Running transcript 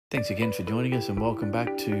Thanks again for joining us and welcome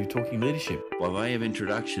back to Talking Leadership. By way of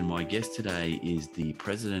introduction, my guest today is the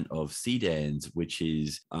president of CDANZ, which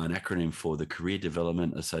is an acronym for the Career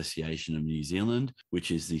Development Association of New Zealand,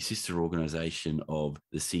 which is the sister organisation of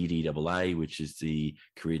the CDAA, which is the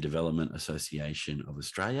Career Development Association of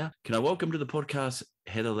Australia. Can I welcome to the podcast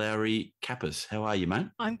Heather Lowery-Kappes? How are you, mate?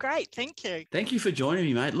 I'm great, thank you. Thank you for joining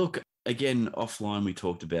me, mate. Look, again, offline, we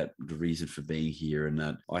talked about the reason for being here and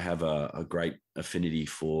that I have a great affinity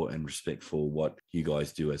for and respect for what you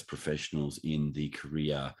guys do as professionals in the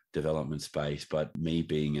career development space. But me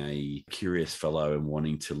being a curious fellow and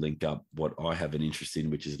wanting to link up what I have an interest in,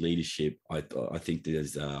 which is leadership, I think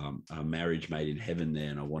there's a marriage made in heaven there,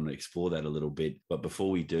 and I want to explore that a little bit. But before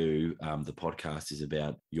we do, the podcast is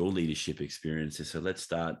about your leadership experiences. So let's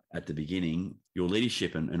start at the beginning, your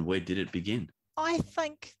leadership and where did it begin? I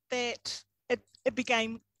think that it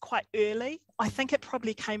began quite early. I think it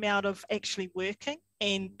probably came out of actually working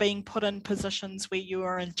and being put in positions where you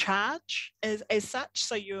are in charge as such.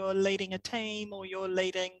 So you're leading a team or you're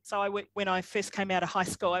leading. So when I first came out of high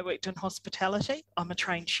school, I worked in hospitality. I'm a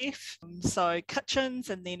trained chef. So kitchens,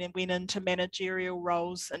 and then it went into managerial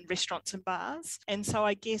roles in restaurants and bars. And so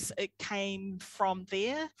I guess it came from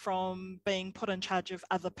there, from being put in charge of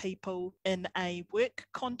other people in a work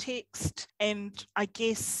context, and I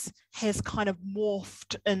guess has kind of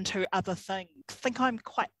morphed into other things. I think I'm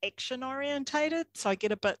quite action orientated, so I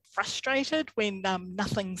get a bit frustrated when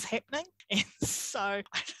nothing's happening, and so I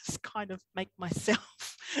just kind of make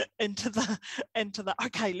myself into the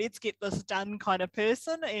okay, let's get this done kind of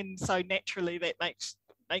person, and so naturally that makes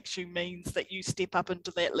you means that you step up into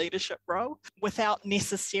that leadership role without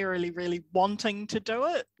necessarily really wanting to do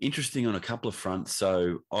it. Interesting on a couple of fronts.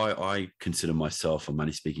 So I consider myself, I'm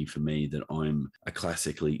only speaking for me, that I'm a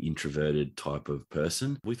classically introverted type of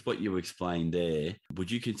person. With what you explained there, would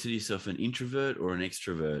you consider yourself an introvert or an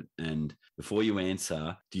extrovert? And before you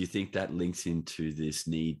answer, do you think that links into this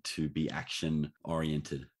need to be action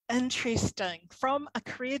oriented? Interesting. From a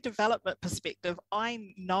career development perspective,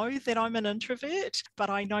 I know that I'm an introvert, but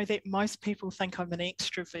I know that most people think I'm an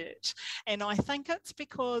extrovert. And I think it's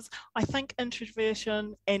because I think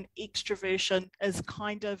introversion and extroversion is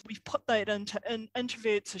kind of, we've put that into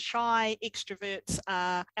introverts are shy, extroverts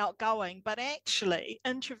are outgoing, but actually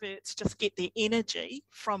introverts just get their energy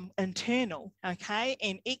from internal, okay?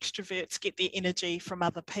 And extroverts get their energy from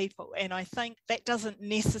other people. And I think that doesn't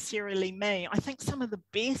necessarily mean, I think some of the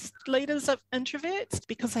best leaders of introverts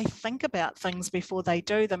because they think about things before they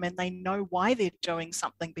do them and they know why they're doing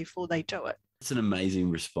something before they do it. That's an amazing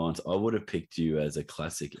response. I would have picked you as a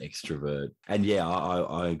classic extrovert. And yeah,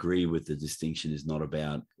 I agree with the distinction is not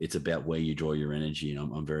about, it's about where you draw your energy.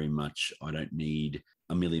 And I'm very much, I don't need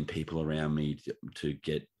a million people around me to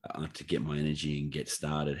get my energy and get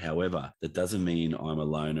started. However, that doesn't mean I'm a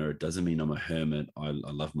loner. It doesn't mean I'm a hermit. I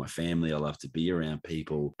love my family. I love to be around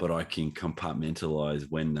people, but I can compartmentalize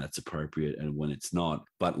when that's appropriate and when it's not.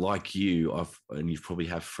 But like you, and you probably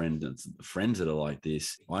have friends that are like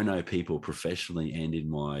this. I know people professionally and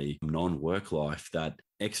in my non-work life that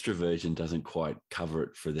extroversion doesn't quite cover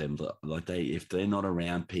it for them. Like if they're not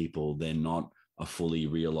around people, they're not a fully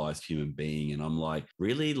realized human being. And I'm like,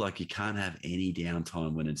 really? Like you can't have any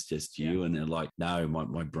downtime when it's just you? Yeah. And they're like, no,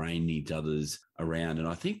 my brain needs others around. And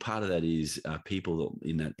I think part of that is people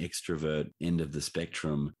in that extrovert end of the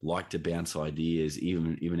spectrum like to bounce ideas,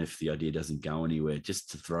 even if the idea doesn't go anywhere, just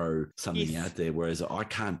to throw something out there. Whereas I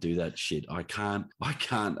can't do that shit. I can't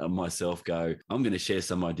myself go, I'm going to share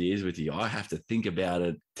some ideas with you. I have to think about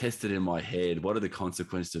it, test it in my head. What are the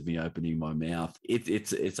consequences of me opening my mouth?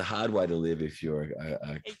 It's a hard way to live if you're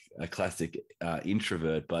a classic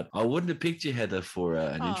introvert. But I wouldn't have picked you, Heather, for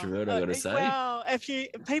an introvert, I got to say. Well,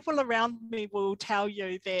 people around me will tell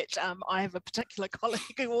you that I have a particular colleague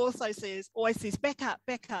who always says, back up.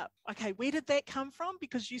 Okay, where did that come from?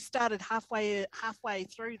 Because you started halfway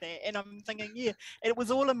through that. And I'm thinking, yeah, it was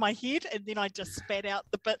all in my head. And then I just spat out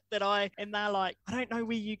the bit and they're like, I don't know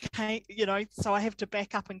where you came, so I have to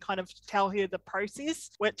back up and kind of tell her the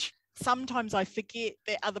process, which sometimes I forget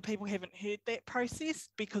that other people haven't heard that process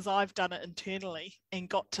because I've done it internally and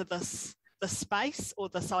got to this space or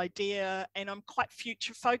this idea, and I'm quite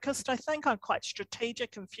future focused. I think I'm quite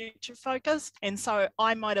strategic and future focused, and so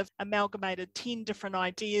I might have amalgamated 10 different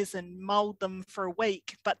ideas and mulled them for a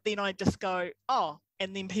week, but then I just go,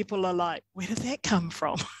 and then people are like, where did that come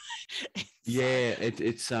from? Yeah,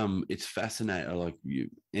 it's fascinating, like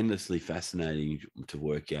endlessly fascinating to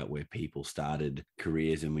work out where people started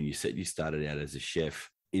careers. And when you said you started out as a chef,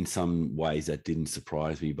 in some ways that didn't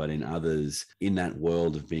surprise me, but in others, in that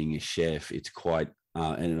world of being a chef, it's quite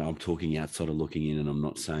and I'm talking outside of looking in, and I'm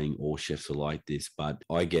not saying all chefs are like this, but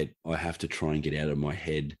I have to try and get out of my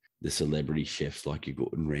head the celebrity chefs like your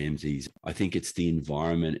Gordon Ramsays. I think it's the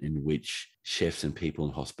environment in which chefs and people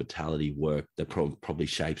in hospitality work that probably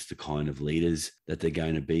shapes the kind of leaders that they're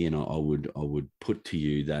going to be. And I would put to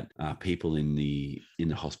you that people in the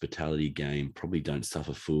hospitality game probably don't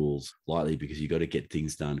suffer fools lightly, because you got to get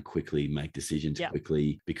things done quickly, make decisions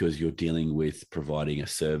quickly, because you're dealing with providing a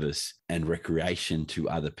service and recreation to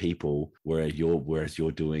other people, whereas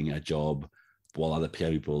you're doing a job while other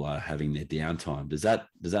people are having their downtime. Does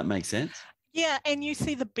that make sense? Yeah, and you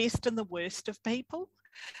see the best and the worst of people.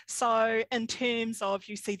 So in terms of,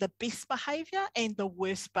 you see the best behaviour and the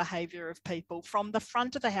worst behaviour of people from the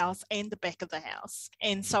front of the house and the back of the house.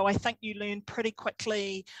 And so I think you learn pretty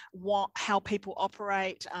quickly how people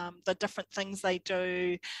operate, the different things they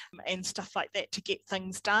do and stuff like that to get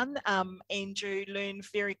things done. And you learn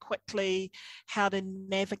very quickly how to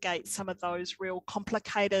navigate some of those real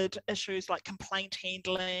complicated issues like complaint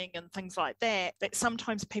handling and things like that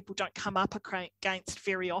sometimes people don't come up against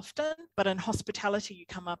very often, but in hospitality you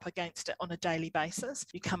come up against it on a daily basis.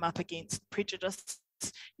 You come up against prejudice.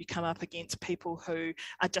 You come up against people who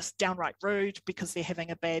are just downright rude because they're having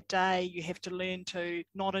a bad day. You have to learn to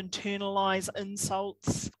not internalize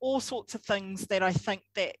insults, all sorts of things that I think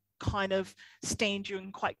that kind of stand you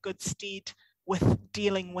in quite good stead with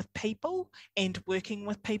dealing with people and working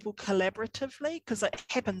with people collaboratively, because it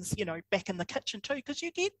happens, back in the kitchen too, because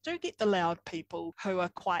you do get the loud people who are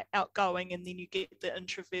quite outgoing, and then you get the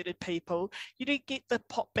introverted people. You do get the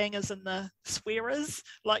pot bangers and the swearers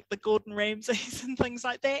like the Gordon Ramsays and things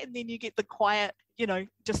like that, and then you get the quiet,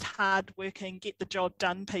 just hard working, get the job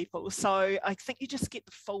done people. So I think you just get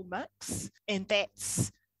the full mix, and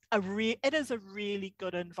that's it is a really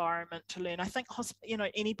good environment to learn. I think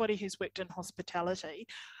anybody who's worked in hospitality,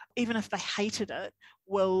 even if they hated it,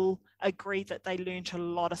 will agree that they learned a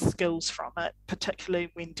lot of skills from it,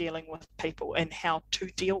 particularly when dealing with people and how to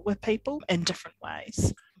deal with people in different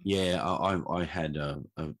ways. Yeah, I had a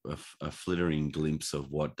flittering glimpse of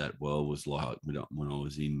what that world was like when I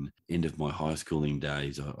was in end of my high schooling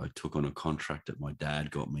days. I took on a contract that my dad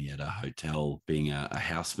got me at a hotel, being a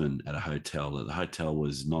houseman at a hotel. The hotel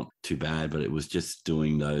was not too bad, but it was just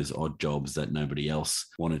doing those odd jobs that nobody else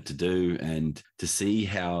wanted to do. And to see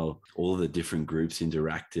how all the different groups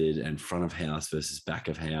interacted, and front of house versus back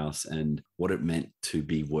of house, and what it meant to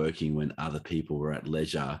be working when other people were at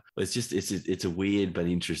leisure. It's a weird but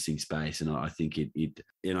interesting space. And I think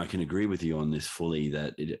and I can agree with you on this fully,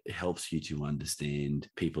 that it helps you to understand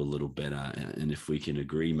people a little better. And if we can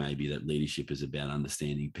agree maybe that leadership is about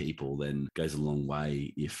understanding people, then it goes a long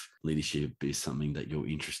way if leadership is something that you're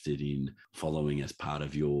interested in following as part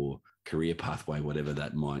of your career pathway, whatever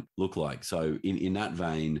that might look like. So in that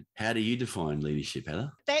vein, how do you define leadership,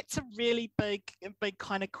 Heather? That's a really big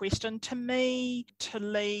kind of question. To me, to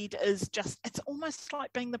lead is just, it's almost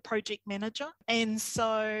like being the project manager. And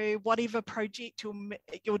so whatever project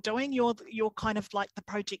you're doing, you're kind of like the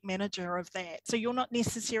project manager of that. So you're not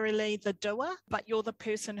necessarily the doer, but you're the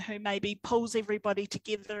person who maybe pulls everybody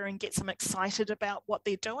together and gets them excited about what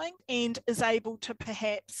they're doing, and is able to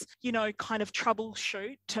perhaps, kind of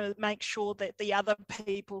troubleshoot to make sure that the other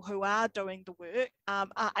people who are doing the work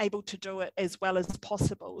are able to do it as well as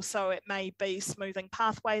possible. So it may be smoothing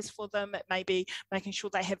pathways for them. It may be making sure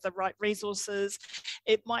they have the right resources.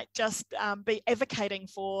 It might just be advocating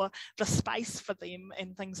for the space for them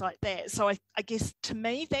and things like that. So I guess to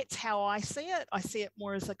me, that's how I see it. I see it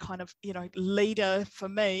more as a kind of, leader for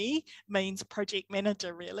me means project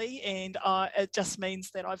manager really. And it just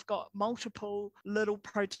means that I've got multiple little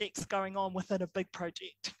projects going on within a big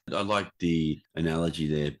project. I like the analogy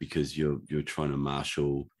there, because you're trying to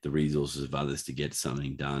marshal the resources of others to get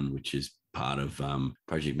something done, which is part of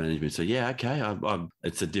project management. So yeah, okay,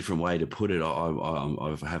 it's a different way to put it.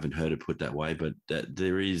 I haven't heard it put that way, but that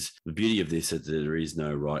there is the beauty of this, that there is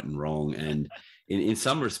no right and wrong. And in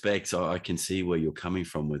some respects, I can see where you're coming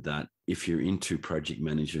from with that. If you're into project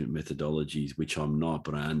management methodologies, which I'm not,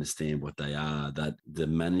 but I understand what they are, that the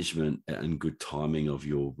management and good timing of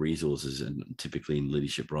your resources, and typically in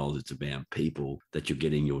leadership roles, it's about people, that you're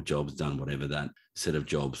getting your jobs done, whatever that set of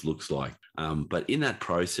jobs looks like. But in that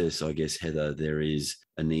process, I guess, Heather, there is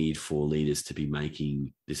a need for leaders to be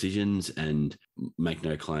making decisions and make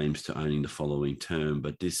no claims to owning the following term,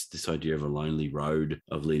 but this idea of a lonely road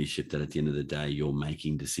of leadership, that at the end of the day, you're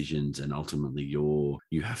making decisions and ultimately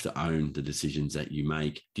you have to own the decisions that you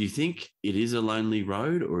make. Do you think it is a lonely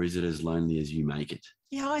road, or is it as lonely as you make it?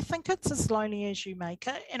 Yeah, I think it's as lonely as you make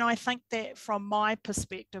it. And I think that from my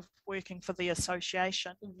perspective, working for the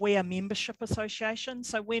association, we're a membership association.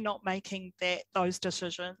 So we're not making those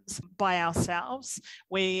decisions by ourselves.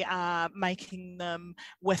 We are making them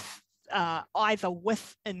with either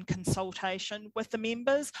in consultation with the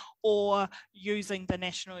members, or using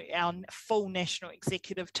our full national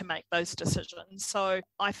executive to make those decisions. So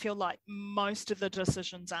I feel like most of the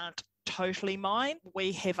decisions aren't totally mine.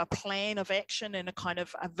 We have a plan of action and a kind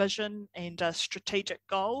of a vision and a strategic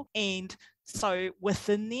goal. And so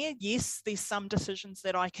within there, yes, there's some decisions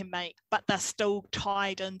that I can make, but they're still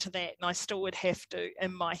tied into that. And I still would have to,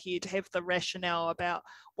 in my head, have the rationale about,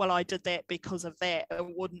 well, I did that because of that. It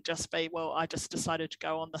wouldn't just be, well, I just decided to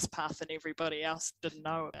go on this path and everybody else didn't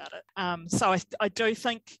know about it. So I do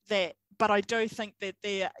think that, but I do think that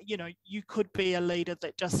you could be a leader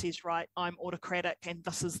that just says, right, I'm autocratic and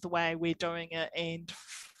this is the way we're doing it, and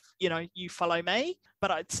you follow me.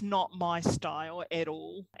 But it's not my style at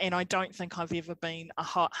all. And I don't think I've ever been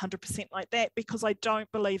 100% like that, because I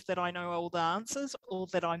don't believe that I know all the answers or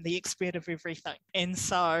that I'm the expert of everything. And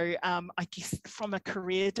so I guess from a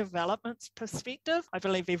career development perspective, I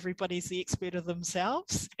believe everybody's the expert of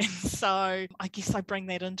themselves. And so I guess I bring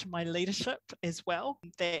that into my leadership as well,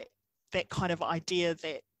 that kind of idea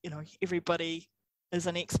that, everybody is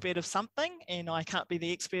an expert of something and I can't be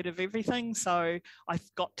the expert of everything. So I've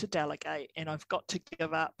got to delegate and I've got to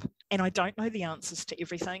give up. And I don't know the answers to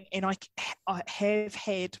everything. And I have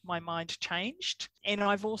had my mind changed. And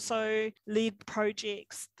I've also led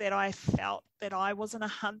projects that I felt that I wasn't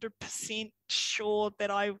 100% sure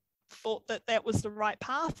that I thought that was the right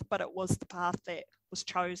path, but it was the path that was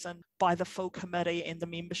chosen by the full committee and the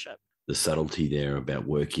membership. The subtlety there about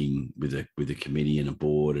working with a committee and a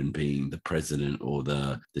board and being the president or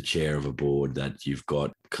the chair of a board, that you've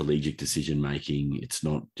got collegiate decision making. It's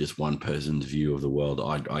not just one person's view of the world.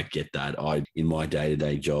 I get that. In my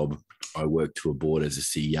day-to-day job, I work to a board as a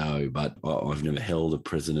CEO, but I've never held a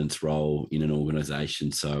president's role in an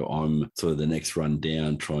organization. So I'm sort of the next run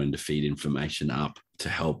down, trying to feed information up to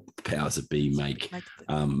help the powers that be make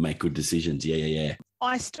good decisions. Yeah.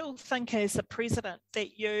 I still think as a president that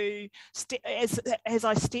as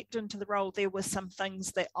I stepped into the role, there were some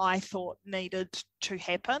things that I thought needed to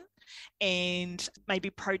happen, and maybe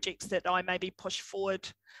projects that I maybe pushed forward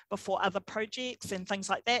before other projects and things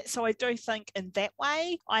like that. So I do think in that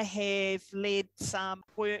way, I have led some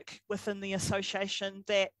work within the association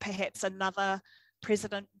that perhaps another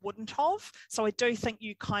president wouldn't have. So I do think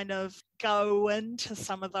you kind of go into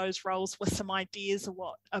some of those roles with some ideas of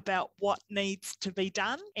about what needs to be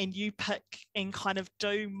done, and you pick and kind of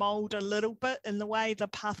do mold a little bit in the way, the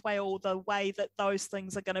pathway or the way that those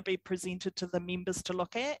things are going to be presented to the members to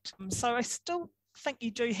look at. So I still think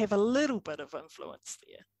you do have a little bit of influence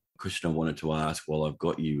there. Question I wanted to ask while I've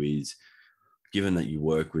got you is, given that you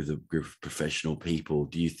work with a group of professional people,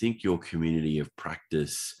 do you think your community of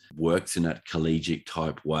practice works in that collegiate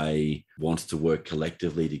type way, wants to work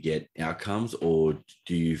collectively to get outcomes, or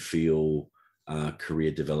do you feel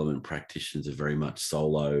career development practitioners are very much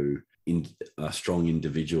solo, strong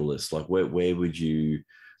individualists? Like where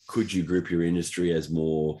could you group your industry as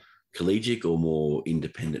more collegiate or more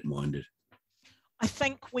independent minded? I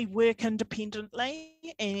think we work independently,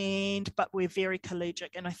 but we're very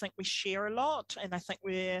collegiate, and I think we share a lot, and I think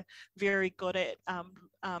we're very good at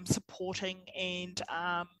supporting and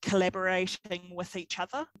collaborating with each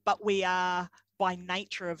other. But we are, by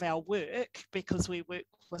nature of our work, because we work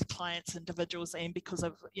with clients, individuals, and because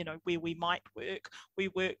of where we might work,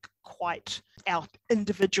 our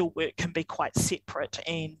individual work can be quite separate,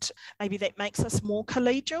 and maybe that makes us more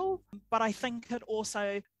collegial. But I think it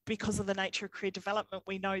also, because of the nature of career development,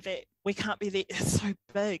 we know that we can't be there. It's so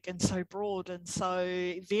big and so broad and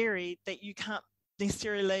so varied that you can't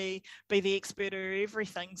necessarily be the expert of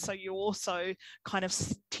everything. So you also kind of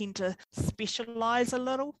tend to specialize a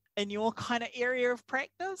little in your kind of area of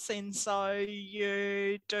practice. And so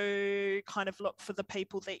you do kind of look for the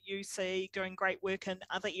people that you see doing great work in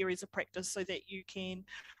other areas of practice so that you can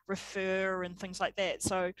refer and things like that.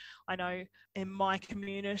 So I know in my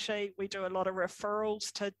community, we do a lot of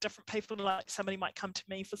referrals to different people. Like somebody might come to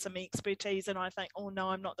me for some expertise and I think, oh no,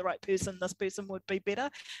 I'm not the right person. This person would be better.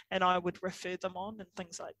 And I would refer them on and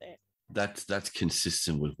things like that. That's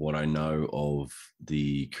consistent with what I know of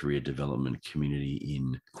the career development community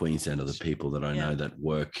in Queensland, or the people that I know that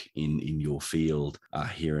work in your field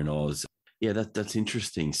here in Oz. Yeah, that's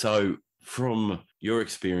interesting. So From your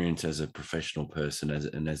experience as a professional person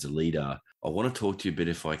and as a leader, I want to talk to you a bit,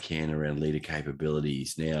 if I can, around leader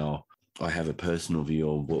capabilities. Now, I have a personal view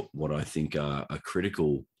on what I think are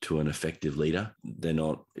critical to an effective leader.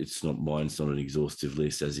 Mine's not an exhaustive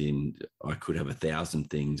list, as in I could have 1,000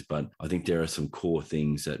 things, but I think there are some core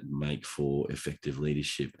things that make for effective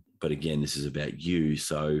leadership. But again, this is about you.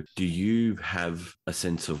 So do you have a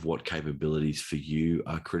sense of what capabilities for you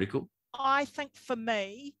are critical? I think for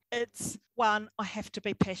me, it's one, I have to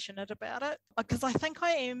be passionate about it, because I think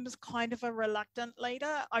I am kind of a reluctant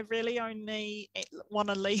leader. I really only want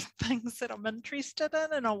to lead things that I'm interested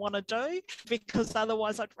in and I want to do, because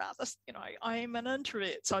otherwise I'd rather, I am an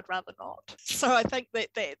introvert, so I'd rather not. So I think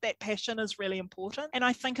that passion is really important. And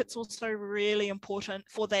I think it's also really important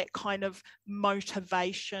for that kind of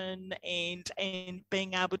motivation and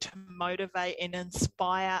being able to motivate and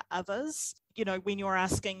inspire others. When you're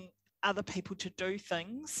asking other people to do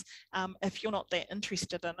things, if you're not that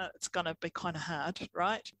interested in it, it's going to be kind of hard,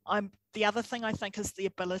 right? The other thing I think is the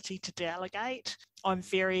ability to delegate. I'm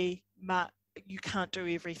very much, you can't do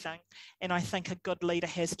everything, and I think a good leader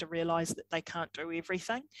has to realize that they can't do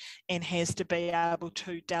everything and has to be able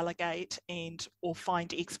to delegate or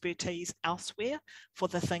find expertise elsewhere for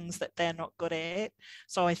the things that they're not good at.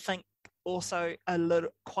 So I think also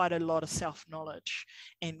quite a lot of self-knowledge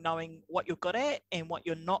and knowing what you're good at and what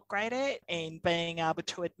you're not great at, and being able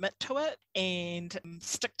to admit to it and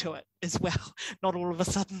stick to it as well. Not all of a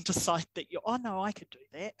sudden decide that I could do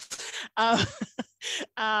that.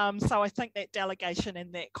 So I think that delegation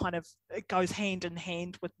and that kind of, it goes hand in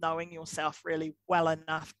hand with knowing yourself really well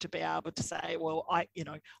enough to be able to say, well, I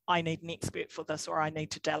need an expert for this, or I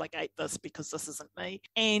need to delegate this because this isn't me.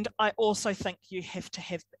 And I also think you have to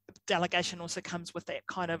have, delegation also comes with that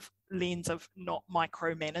kind of lens of not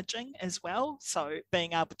micromanaging as well. So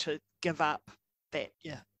being able to give up that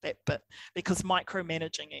bit, because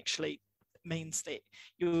micromanaging actually means that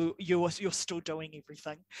you're still doing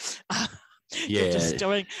everything. Yeah. You're just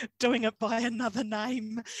doing it by another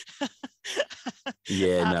name.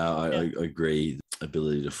 I agree.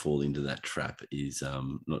 Ability to fall into that trap is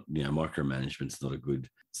not, micromanagement's not a good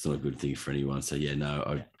thing for anyone. So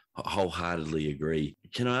I wholeheartely agree.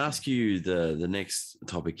 Can I ask you, the next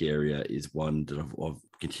topic area is one that I've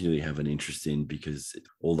continually have an interest in, because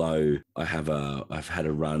although I've had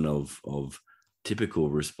a run of typical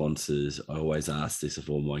responses, I always ask this of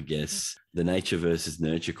all my guests, the nature versus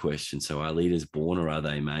nurture question. So are leaders born or are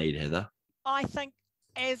they made, Heather? I think,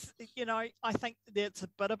 I think that it's a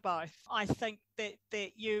bit of both. I think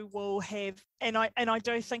that you will have, and I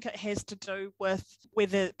do think it has to do with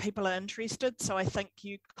whether people are interested. So I think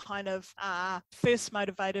you kind of are first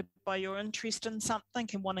motivated by your interest in something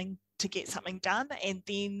and wanting to get something done, and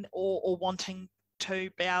then or wanting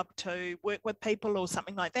to be able to work with people or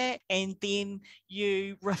something like that, and then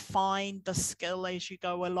you refine the skill as you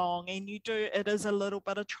go along, and it is a little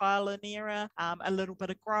bit of trial and error, a little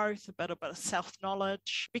bit of growth, a bit of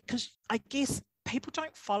self-knowledge, because I guess people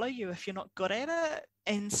don't follow you if you're not good at it.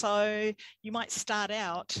 And so you might start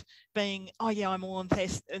out being, I'm all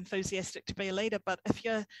enthusiastic to be a leader, but if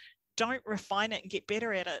you don't refine it and get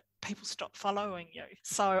better at it, people stop following you.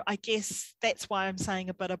 So I guess that's why I'm saying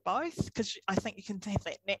a bit of both, because I think you can have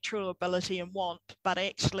that natural ability and want, but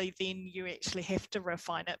actually then you actually have to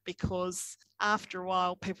refine it, because after a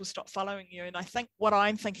while people stop following you. And I think what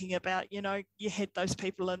I'm thinking about, you had those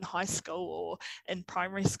people in high school or in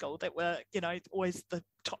primary school that were, always the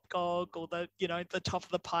top dog or the top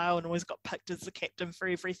of the pile, and always got picked as the captain for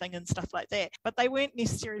everything and stuff like that. But they weren't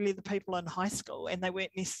necessarily the people in high school, and they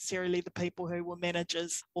weren't necessarily the people who were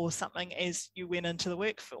managers or something as you went into the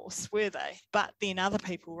workforce, were they? But then other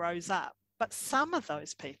people rose up. But some of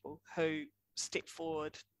those people who stepped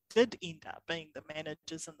forward did end up being the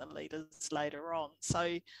managers and the leaders later on.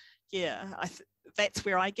 So that's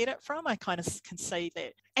where I get it from. I kind of can see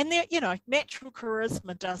that. And there, natural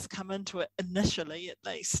charisma does come into it initially, at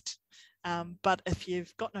least. But if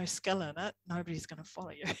you've got no skill in it, nobody's going to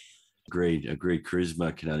follow you. Agreed.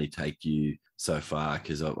 Charisma can only take you so far,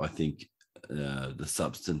 because I think the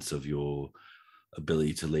substance of your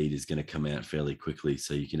ability to lead is going to come out fairly quickly.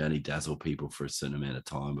 So you can only dazzle people for a certain amount of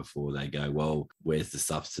time before they go, well, where's the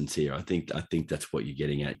substance here? I think that's what you're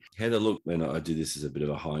getting at. Heather, look, when I do this as a bit of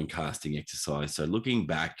a hindcasting exercise. So looking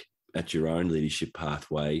back at your own leadership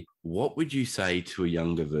pathway, what would you say to a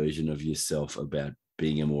younger version of yourself about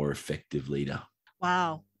being a more effective leader?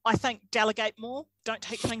 Wow. I think delegate more. Don't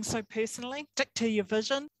take things so personally. Stick to your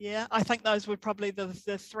vision. Yeah, I think those were probably the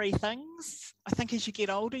three things. I think as you get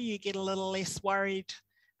older, you get a little less worried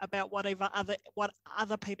about what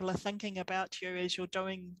other people are thinking about you as you're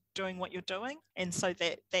doing what you're doing. And so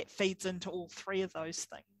that feeds into all three of those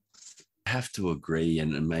things. Have to agree,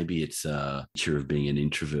 and maybe it's a feature of being an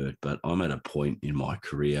introvert, but I'm at a point in my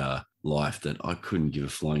career life that I couldn't give a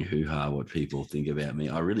flying hoo-ha what people think about me.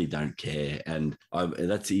 I really don't care. And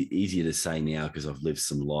that's easier to say now because I've lived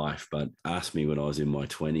some life, but ask me when I was in my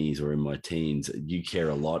 20s or in my teens, you care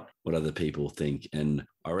a lot what other people think. And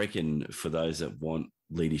I reckon for those that want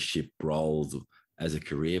leadership roles as a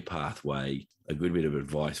career pathway, a good bit of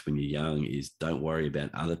advice when you're young is don't worry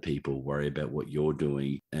about other people, worry about what you're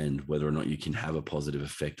doing and whether or not you can have a positive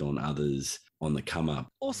effect on others on the come up.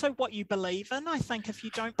 Also what you believe in. I think if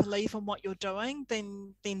you don't believe in what you're doing,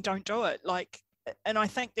 then don't do it. And I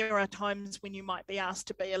think there are times when you might be asked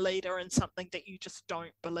to be a leader in something that you just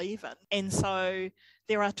don't believe in. And so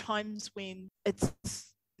there are times when it's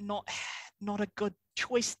not a good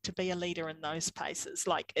choice to be a leader in those places.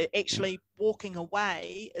 Like actually walking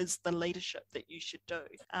away is the leadership that you should do.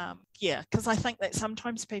 Because I think that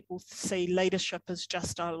sometimes people see leadership as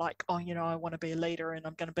just I want to be a leader and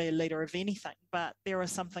I'm going to be a leader of anything. But there are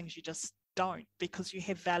some things you just don't, because you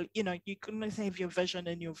have value. You couldn't have your vision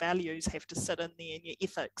and your values have to sit in there, and your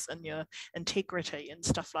ethics and your integrity and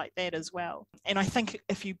stuff like that as well. And I think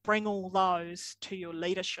if you bring all those to your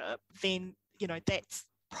leadership, then that's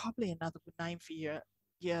probably another name for your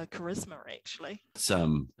charisma, actually.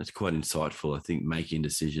 It's quite insightful. I think making a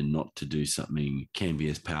decision not to do something can be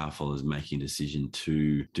as powerful as making a decision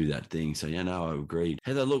to do that thing. So I agreed.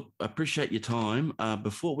 Heather, look, I appreciate your time.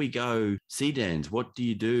 Before we go, CDANZ, what do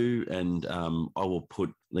you do? And I will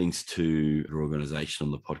put links to your organisation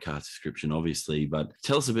on the podcast description, obviously, but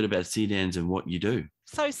tell us a bit about CDANZ and what you do.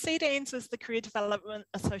 So CDANZ is the Career Development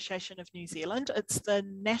Association of New Zealand. It's the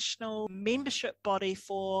national membership body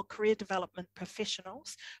for career development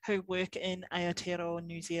professionals who work in Aotearoa,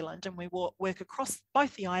 New Zealand. And we work across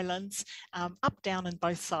both the islands, up, down and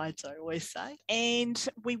both sides, I always say. And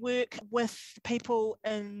we work with people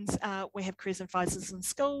we have careers advisors in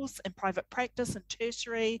schools, in private practice, in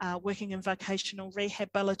tertiary, working in vocational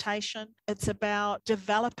rehabilitation. It's about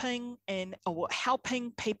developing or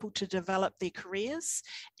helping people to develop their careers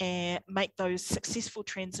and make those successful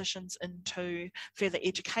transitions into further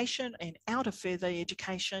education and out of further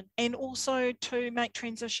education, and also to make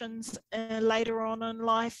transitions later on in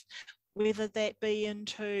life, whether that be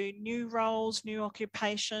into new roles, new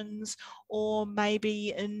occupations, or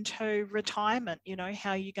maybe into retirement.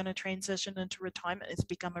 How you're going to transition into retirement has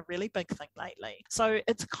become a really big thing lately. So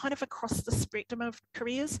it's kind of across the spectrum of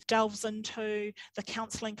careers, delves into the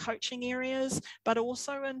counselling, coaching areas, but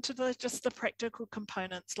also into just the practical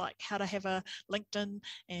components, like how to have a LinkedIn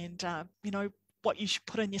and, what you should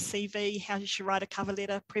put in your CV, how you should write a cover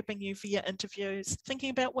letter, prepping you for your interviews, thinking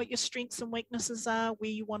about what your strengths and weaknesses are, where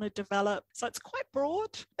you want to develop. So it's quite broad.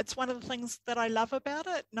 It's one of the things that I love about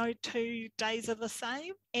it. No 2 days are the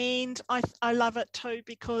same. And I love it too,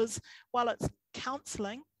 because while it's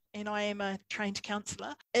counselling, and I am a trained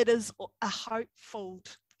counsellor, it is a hopeful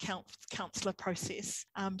counsellor process,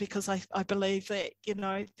 because I believe that,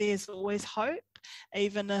 there's always hope.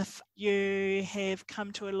 Even if you have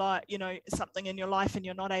come to something in your life and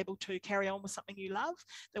you're not able to carry on with something you love,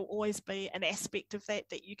 there will always be an aspect of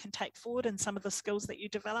that you can take forward, and some of the skills that you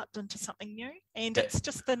developed into something new. And it's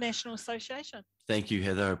just the National Association. Thank you,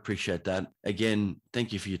 Heather. I appreciate that. Again,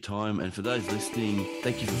 thank you for your time. And for those listening,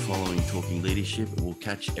 thank you for following Talking Leadership. We'll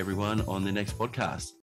catch everyone on the next podcast.